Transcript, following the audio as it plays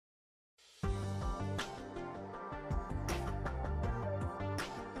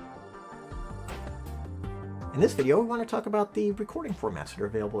In this video, we want to talk about the recording formats that are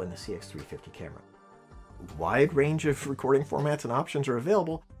available in the CX350 camera. A wide range of recording formats and options are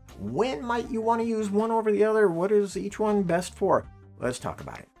available. When might you want to use one over the other? What is each one best for? Let's talk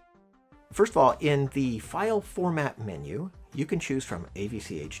about it. First of all, in the file format menu, you can choose from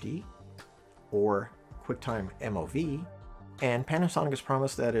AVCHD or QuickTime MOV, and Panasonic has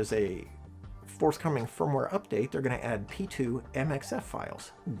promised that as a forthcoming firmware update, they're going to add P2 MXF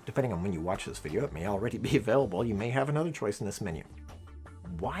files. Depending on when you watch this video, it may already be available. You may have another choice in this menu.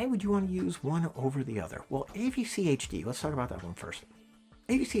 Why would you want to use one over the other? Well, AVCHD, let's talk about that one first.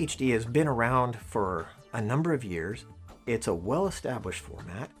 AVCHD has been around for a number of years. It's a well-established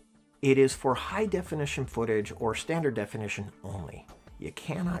format. It is for high definition footage or standard definition only. You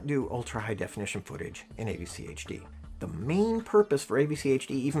cannot do ultra high definition footage in AVCHD. The main purpose for AVCHD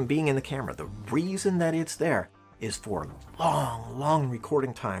even being in the camera, the reason that it's there, is for long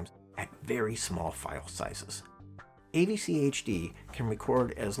recording times at very small file sizes. AVCHD can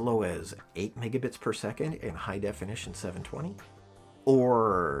record as low as 8 megabits per second in high definition 720,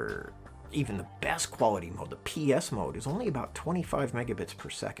 or even the best quality mode, the PS mode, is only about 25 megabits per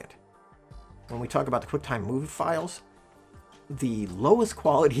second. When we talk about the QuickTime Move files, the lowest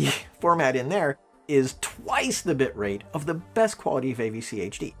quality format in there is twice the bit rate of the best quality of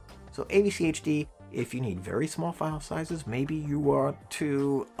AVCHD. So AVCHD, if you need very small file sizes, maybe you want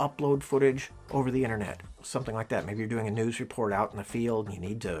to upload footage over the internet, something like that. Maybe you're doing a news report out in the field and you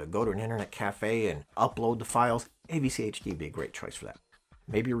need to go to an internet cafe and upload the files. AVCHD would be a great choice for that.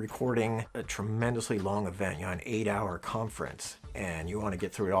 Maybe you're recording a tremendously long event, you know, an 8-hour conference, and you want to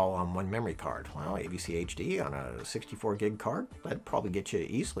get through it all on one memory card. Well, AVCHD on a 64 gig card, that'd probably get you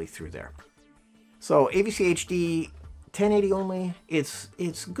easily through there. So AVCHD 1080 only,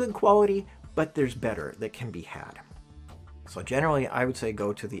 it's good quality, but there's better that can be had. So generally, I would say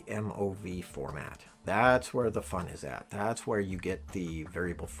go to the MOV format. That's where the fun is at. That's where you get the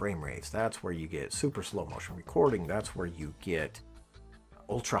variable frame rates. That's where you get super slow motion recording. That's where you get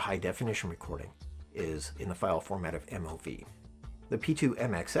ultra high definition recording, is in the file format of MOV. The P2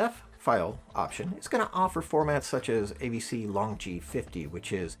 MXF file option is going to offer formats such as AVC LONG-GOP,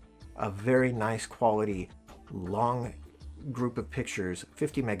 which is a very nice quality long group of pictures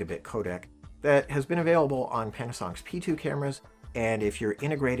 50 megabit codec that has been available on Panasonic's P2 cameras. And if you're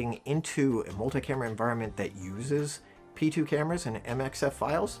integrating into a multi-camera environment that uses P2 cameras and MXF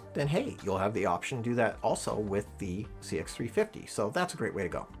files, then hey, you'll have the option to do that also with the CX350. So that's a great way to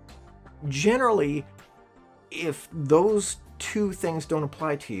go. Generally, if those two things don't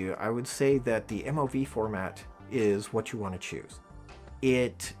apply to you, I would say that the MOV format is what you want to choose.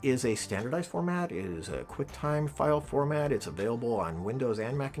 It is a standardized format. It is a QuickTime file format. It's available on Windows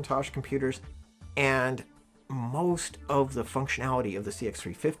and Macintosh computers. And most of the functionality of the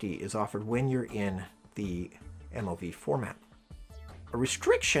CX350 is offered when you're in the MOV format. A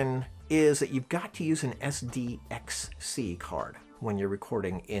restriction is that you've got to use an SDXC card when you're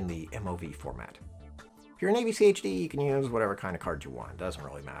recording in the MOV format. If you're in AVCHD, you can use whatever kind of card you want. It doesn't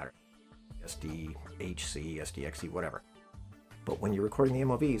really matter. SDHC, SDXC, whatever. But when you're recording the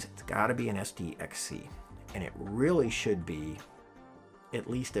MOVs, it's got to be an SDXC. And it really should be at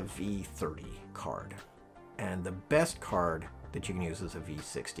least a V30 card. And the best card that you can use is a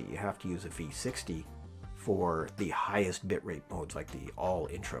V60. You have to use a V60 for the highest bitrate modes, like the all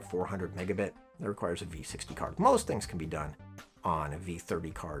intra 400 megabit. That requires a V60 card. Most things can be done on a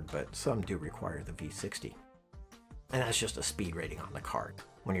V30 card, but some do require the V60. And that's just a speed rating on the card.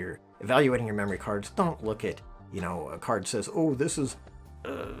 When you're evaluating your memory cards, don't look at, you know, a card says, oh, this is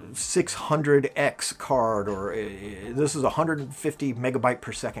a 600X card, or this is a 150 megabyte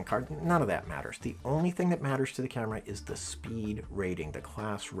per second card. None of that matters. The only thing that matters to the camera is the speed rating, the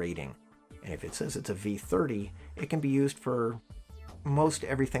class rating. And if it says it's a V30, it can be used for most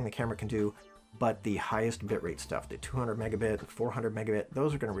everything the camera can do, but the highest bitrate stuff, the 200 megabit, 400 megabit,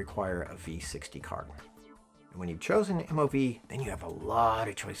 those are going to require a V60 card. And when you've chosen MOV, then you have a lot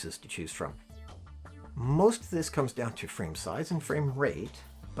of choices to choose from. Most of this comes down to frame size and frame rate,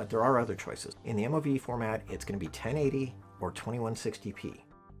 but there are other choices. In the MOV format, it's going to be 1080 or 2160p.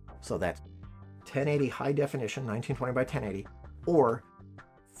 So that's 1080 high definition, 1920 by 1080, or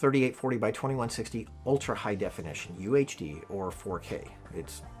 3840 by 2160 ultra high definition, UHD or 4K.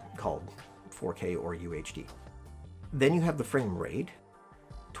 It's called 4K or UHD. Then you have the frame rate,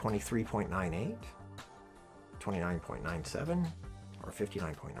 23.98, 29.97, or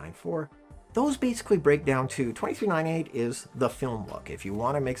 59.94. Those basically break down to 2398 is the film look. If you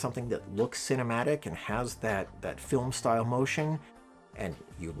want to make something that looks cinematic and has that film style motion, and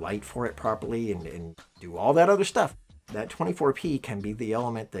you light for it properly and do all that other stuff, that 24p can be the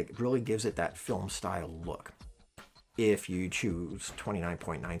element that really gives it that film style look. If you choose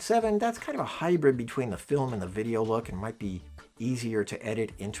 29.97, that's kind of a hybrid between the film and the video look and might be easier to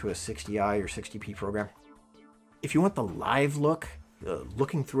edit into a 60i or 60p program. If you want the live look,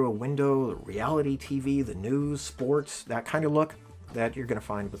 looking through a window, reality TV, the news, sports, that kind of look, that you're going to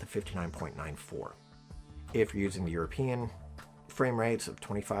find with the 59.94. If you're using the European frame rates of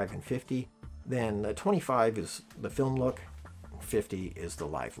 25 and 50, then the 25 is the film look, 50 is the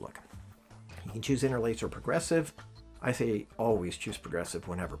live look. You can choose interlace or progressive. I say always choose progressive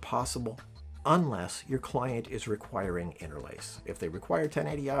whenever possible, unless your client is requiring interlace. If they require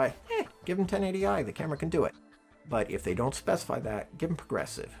 1080i, give them 1080i, the camera can do it. But if they don't specify that, give them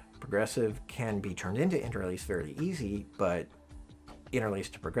progressive. Progressive can be turned into interlace fairly easy, but interlace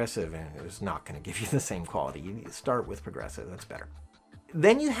to progressive is not going to give you the same quality. You need to start with progressive, that's better.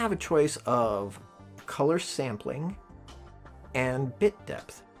 Then you have a choice of color sampling and bit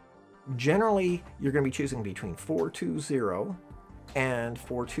depth. Generally, you're going to be choosing between 420 and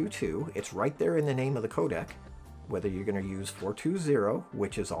 422. It's right there in the name of the codec, whether you're going to use 420,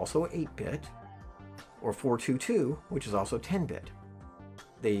 which is also 8-bit, or 422, which is also 10-bit.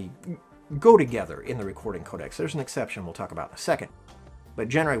 They go together in the recording codecs. There's an exception we'll talk about in a second. But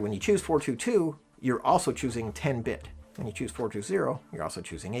generally, when you choose 422, you're also choosing 10-bit. When you choose 420, you're also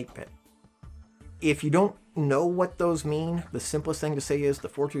choosing 8-bit. If you don't know what those mean, the simplest thing to say is the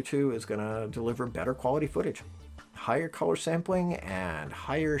 422 is going to deliver better quality footage. Higher color sampling and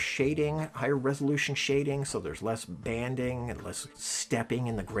higher shading, higher resolution shading, so there's less banding and less stepping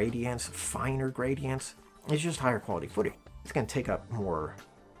in the gradients, finer gradients. It's just higher quality footage. It's going to take up more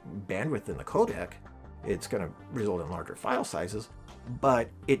bandwidth in the codec. It's going to result in larger file sizes, but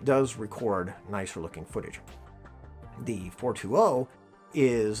it does record nicer looking footage. The 420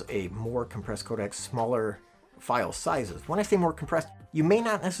 is a more compressed codec, smaller file sizes. When I say more compressed, you may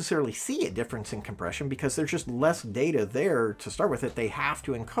not necessarily see a difference in compression because there's just less data there to start with that they have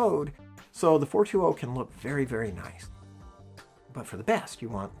to encode, so the 420 can look very, very nice. But for the best, you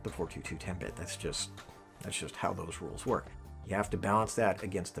want the 422 10-bit. That's just how those rules work. You have to balance that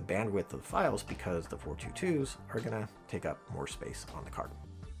against the bandwidth of the files because the 422s are going to take up more space on the card.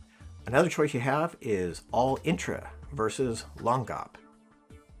 Another choice you have is all intra versus long-GOP.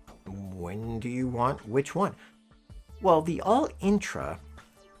 When do you want which one? Well, the all intra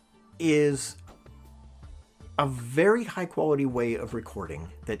is a very high quality way of recording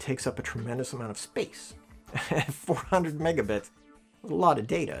that takes up a tremendous amount of space. 400 megabits, a lot of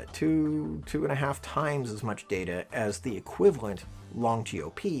data, 2.5 times as much data as the equivalent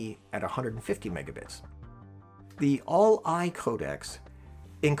long-GOP at 150 megabits. The all-I codecs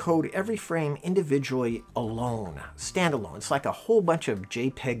encode every frame individually alone, standalone. It's like a whole bunch of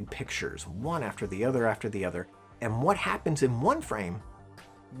JPEG pictures, one after the other, and what happens in one frame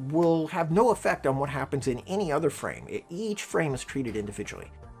will have no effect on what happens in any other frame. Each frame is treated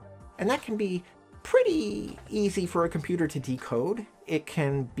individually. And that can be pretty easy for a computer to decode. It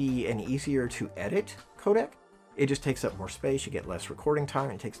can be an easier to edit codec. It just takes up more space, you get less recording time,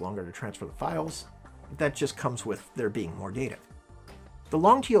 it takes longer to transfer the files. That just comes with there being more data. The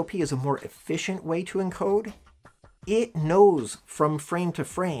long-GOP is a more efficient way to encode. It knows from frame to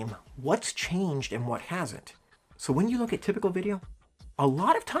frame what's changed and what hasn't. So when you look at typical video, a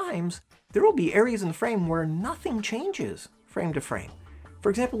lot of times there will be areas in the frame where nothing changes frame to frame. For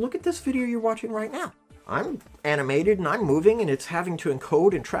example, look at this video you're watching right now. I'm animated and I'm moving and it's having to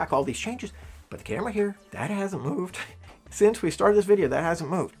encode and track all these changes, but the camera here, that hasn't moved. Since we started this video, that hasn't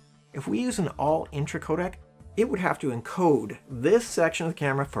moved. If we use an all-intra codec, it would have to encode this section of the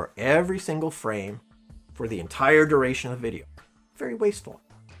camera for every single frame for the entire duration of the video. Very wasteful,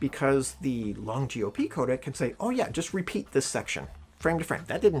 because the long-GOP codec can say, oh yeah, just repeat this section, frame to frame.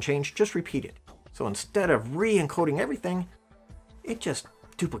 That didn't change, just repeat it. So instead of re-encoding everything, it just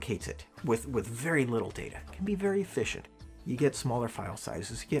duplicates it with very little data. It can be very efficient. You get smaller file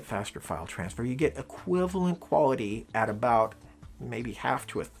sizes, you get faster file transfer, you get equivalent quality at about maybe half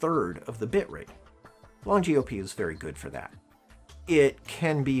to a third of the bit rate. Long-GOP is very good for that. It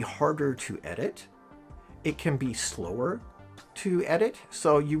can be harder to edit. It can be slower to edit.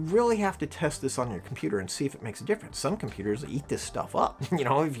 So you really have to test this on your computer and see if it makes a difference. Some computers eat this stuff up. You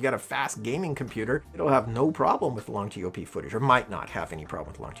know, if you got a fast gaming computer, it'll have no problem with long-GOP footage, or might not have any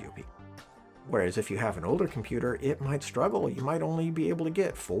problem with long-GOP. Whereas if you have an older computer, it might struggle. You might only be able to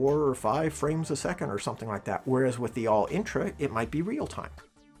get 4 or 5 frames a second or something like that. Whereas with the all-intra, it might be real time.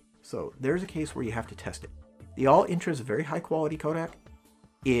 So there's a case where you have to test it. The all-intra is a very high quality codec.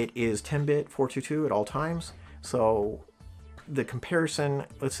 It is 10-bit 422 at all times. So the comparison,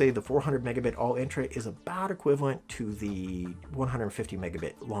 let's say the 400 megabit all-intra is about equivalent to the 150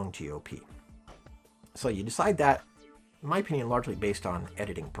 megabit long-GOP. So you decide that, in my opinion, largely based on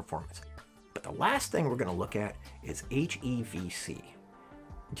editing performance. But the last thing we're going to look at is HEVC.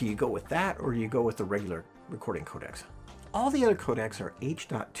 Do you go with that, or do you go with the regular recording codecs? All the other codecs are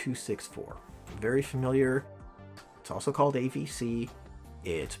H.264. Very familiar. It's also called AVC.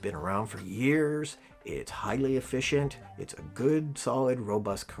 It's been around for years. It's highly efficient. It's a good, solid,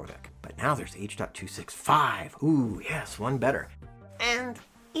 robust codec. But now there's H.265. Ooh, yes, one better. And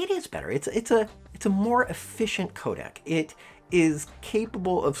it is better. It's a more efficient codec. It is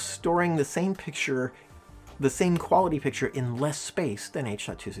capable of storing the same picture, the same quality picture in less space than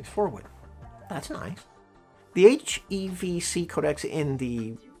H.264 would. That's nice. The HEVC codecs in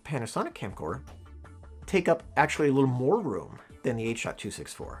the Panasonic camcorder take up actually a little more room than the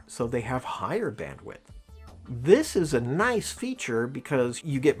H.264, so they have higher bandwidth. This is a nice feature because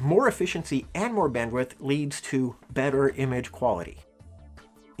you get more efficiency and more bandwidth leads to better image quality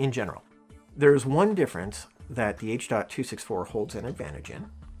in general. There's one difference that the H.264 holds an advantage in.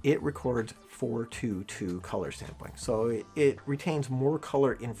 It records 4:2:2 color sampling, so it retains more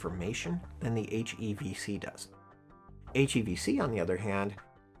color information than the HEVC does. HEVC, on the other hand,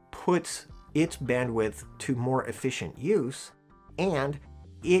 puts its bandwidth to more efficient use, and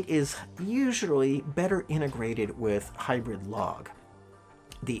it is usually better integrated with hybrid log.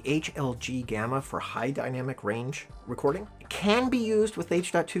 The HLG gamma for high dynamic range recording can be used with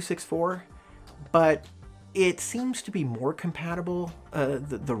H.264, but it seems to be more compatible.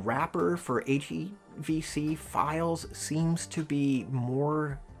 The wrapper for HEVC files seems to be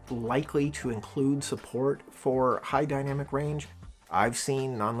more likely to include support for high dynamic range. I've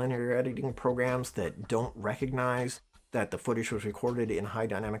seen nonlinear editing programs that don't recognize that the footage was recorded in high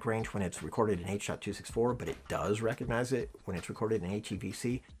dynamic range when it's recorded in H.264, but it does recognize it when it's recorded in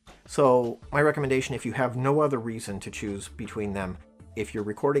HEVC. So my recommendation, if you have no other reason to choose between them, if you're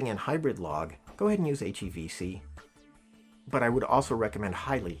recording in hybrid log, go ahead and use HEVC. But I would also recommend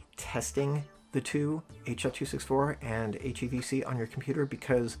highly testing the two, H.264 and HEVC, on your computer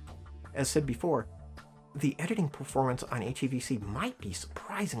because, as said before, the editing performance on HEVC might be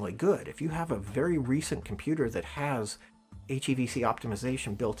surprisingly good. If you have a very recent computer that has HEVC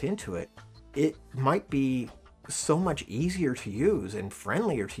optimization built into it, it might be so much easier to use and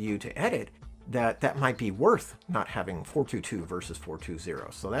friendlier to you to edit that might be worth not having 422 versus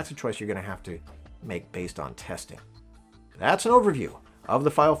 420. So that's a choice you're going to have to make based on testing. That's an overview of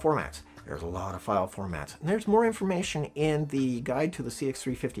the file formats. There's a lot of file formats. And there's more information in the guide to the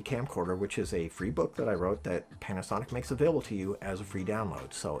CX350 camcorder, which is a free book that I wrote that Panasonic makes available to you as a free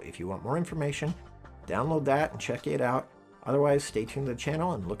download. So if you want more information, download that and check it out. Otherwise, stay tuned to the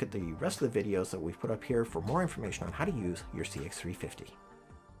channel and look at the rest of the videos that we've put up here for more information on how to use your CX350.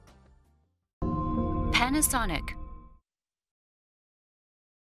 Panasonic.